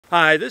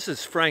Hi, this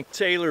is Frank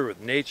Taylor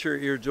with Nature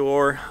at Your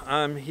Door.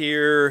 I'm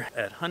here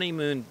at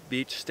Honeymoon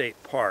Beach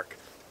State Park,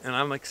 and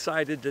I'm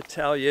excited to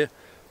tell you,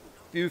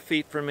 a few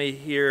feet from me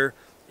here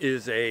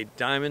is a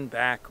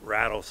Diamondback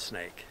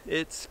Rattlesnake.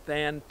 It's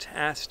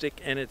fantastic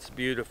and it's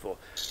beautiful.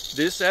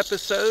 This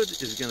episode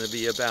is going to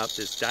be about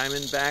this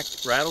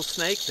Diamondback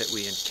Rattlesnake that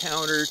we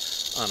encountered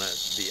on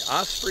the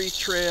Osprey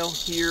Trail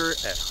here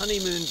at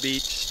Honeymoon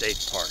Beach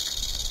State Park.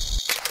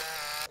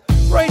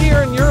 Right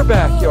here in your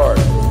backyard.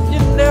 You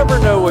never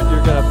know what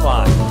you're going to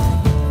find.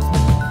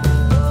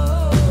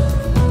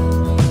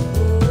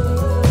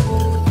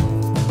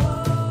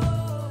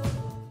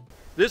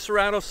 This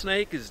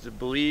rattlesnake is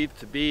believed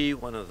to be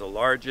one of the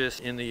largest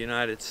in the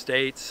United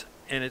States,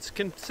 and it's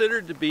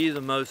considered to be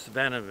the most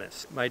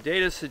venomous. My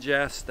data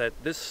suggests that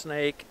this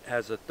snake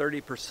has a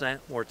 30%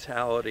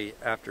 mortality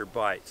after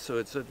bite, so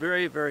it's a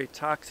very, very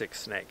toxic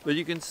snake. But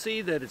you can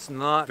see that it's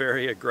not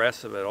very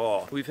aggressive at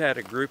all. We've had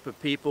a group of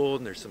people,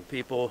 and there's some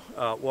people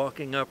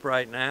walking up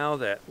right now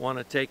that want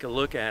to take a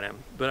look at him.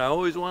 But I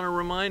always want to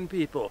remind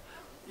people,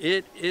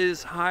 it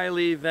is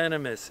highly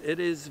venomous. It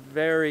is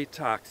very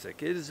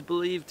toxic. It is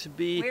believed to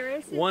be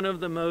one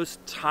of the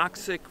most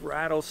toxic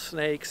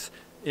rattlesnakes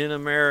in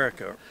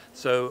America.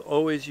 So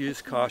always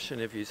use caution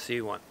if you see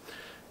one.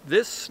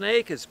 This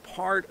snake is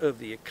part of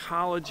the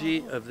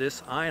ecology of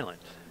this island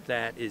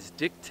that is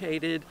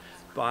dictated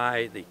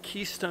by the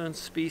keystone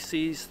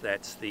species.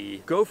 That's the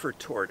gopher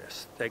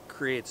tortoise that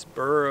creates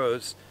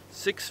burrows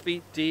 6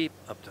 feet deep,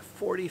 up to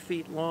 40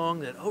 feet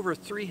long, that over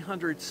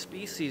 300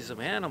 species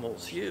of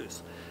animals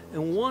use.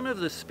 And one of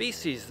the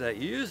species that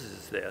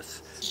uses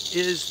this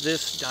is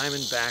this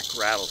Diamondback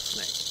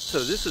Rattlesnake. So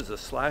this is a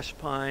slash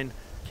pine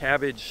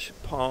cabbage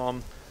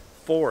palm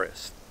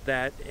forest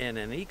that in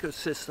an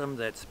ecosystem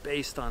that's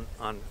based on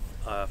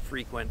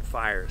frequent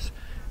fires.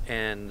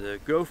 And the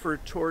gopher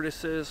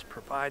tortoises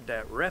provide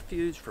that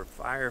refuge for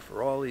fire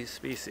for all these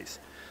species.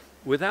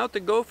 Without the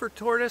gopher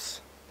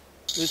tortoise,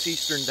 this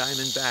Eastern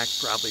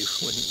Diamondback probably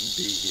wouldn't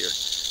be here.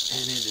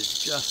 And it is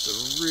just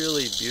a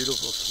really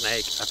beautiful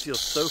snake. I feel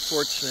so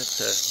fortunate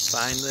to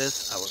find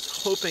this. I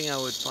was hoping I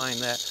would find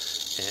that,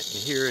 and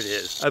here it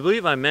is. I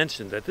believe I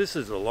mentioned that this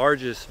is the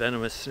largest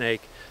venomous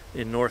snake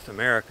in North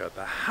America,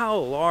 but how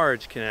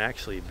large can it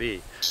actually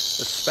be?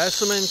 A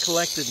specimen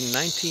collected in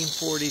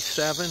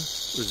 1947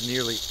 was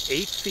nearly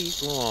 8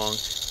 feet long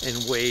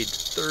and weighed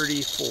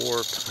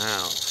 34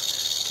 pounds.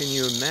 Can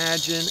you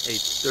imagine a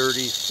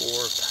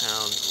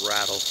 34-pound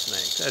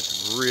rattlesnake?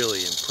 That's really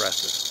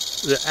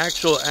impressive. The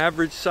actual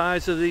average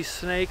size of these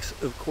snakes,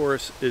 of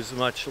course, is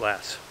much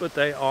less, but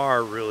they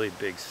are really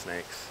big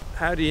snakes.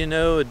 How do you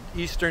know an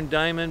Eastern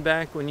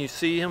Diamondback when you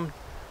see him?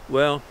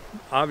 Well,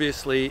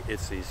 obviously,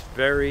 it's these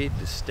very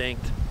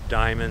distinct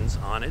diamonds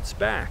on its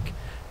back,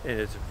 and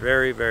it's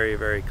very, very,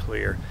 very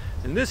clear.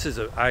 And this is,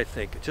 I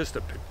think, just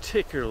a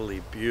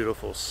particularly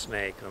beautiful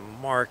snake. The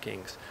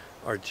markings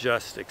are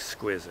just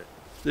exquisite.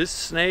 This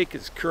snake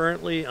is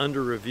currently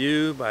under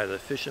review by the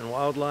Fish and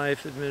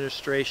Wildlife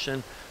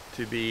Administration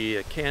to be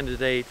a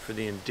candidate for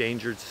the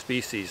endangered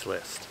species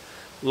list.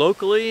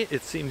 Locally,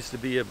 it seems to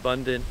be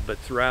abundant, but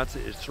throughout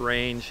its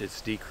range,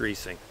 it's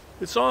decreasing.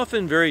 It's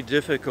often very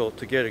difficult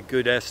to get a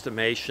good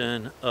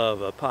estimation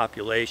of a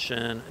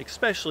population,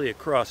 especially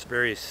across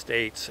various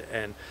states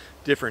and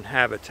different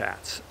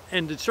habitats.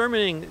 And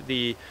determining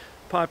the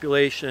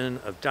population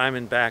of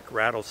Diamondback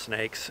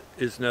rattlesnakes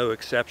is no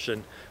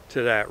exception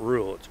to that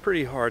rule. It's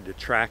pretty hard to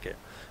track it.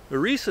 The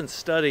recent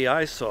study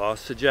I saw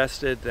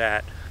suggested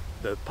that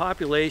the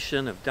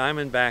population of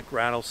Diamondback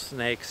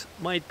rattlesnakes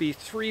might be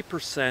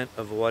 3%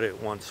 of what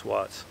it once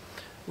was.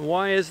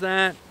 Why is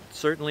that?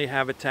 Certainly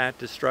habitat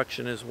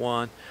destruction is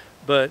one,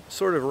 but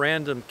sort of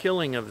random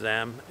killing of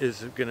them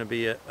is going to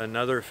be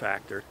another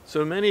factor.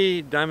 So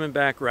many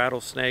Diamondback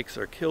rattlesnakes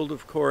are killed,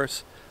 of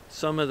course.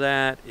 Some of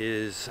that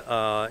is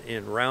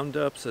in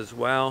roundups as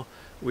well,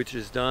 which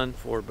is done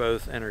for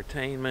both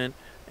entertainment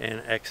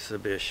and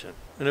exhibition.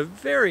 And a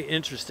very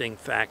interesting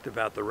fact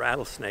about the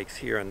rattlesnakes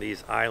here on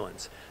these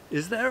islands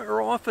is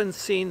they're often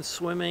seen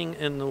swimming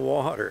in the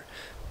water.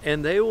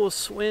 And they will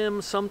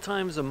swim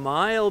sometimes a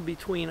mile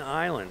between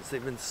islands.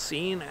 They've been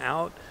seen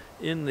out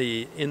in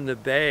the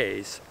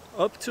bays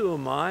up to a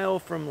mile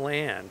from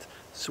land,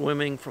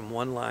 swimming from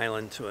one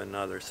island to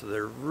another. So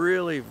they're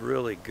really,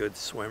 really good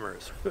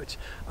swimmers, which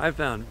I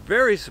found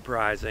very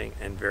surprising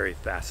and very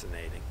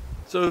fascinating.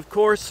 So of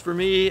course, for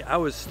me, I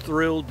was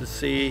thrilled to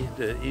see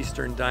the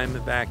Eastern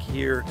Diamondback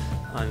here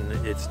on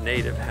its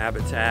native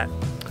habitat.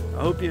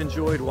 I hope you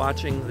enjoyed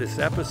watching this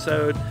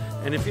episode.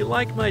 And if you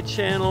like my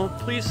channel,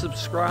 please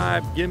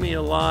subscribe, give me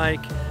a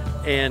like,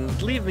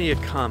 and leave me a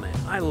comment.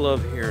 I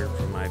love hearing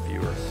from my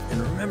viewers.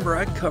 And remember,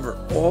 I cover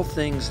all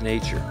things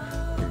nature,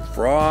 from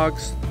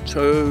frogs,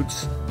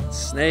 toads,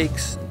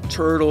 snakes,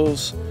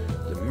 turtles,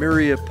 the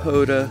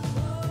myriapoda,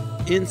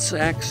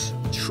 insects,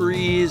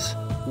 trees,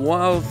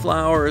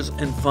 wildflowers,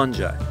 and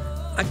fungi.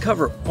 I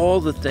cover all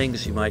the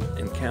things you might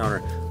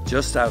encounter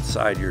just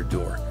outside your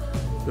door.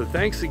 So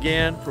thanks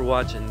again for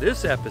watching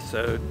this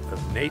episode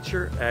of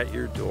Nature at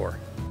Your Door.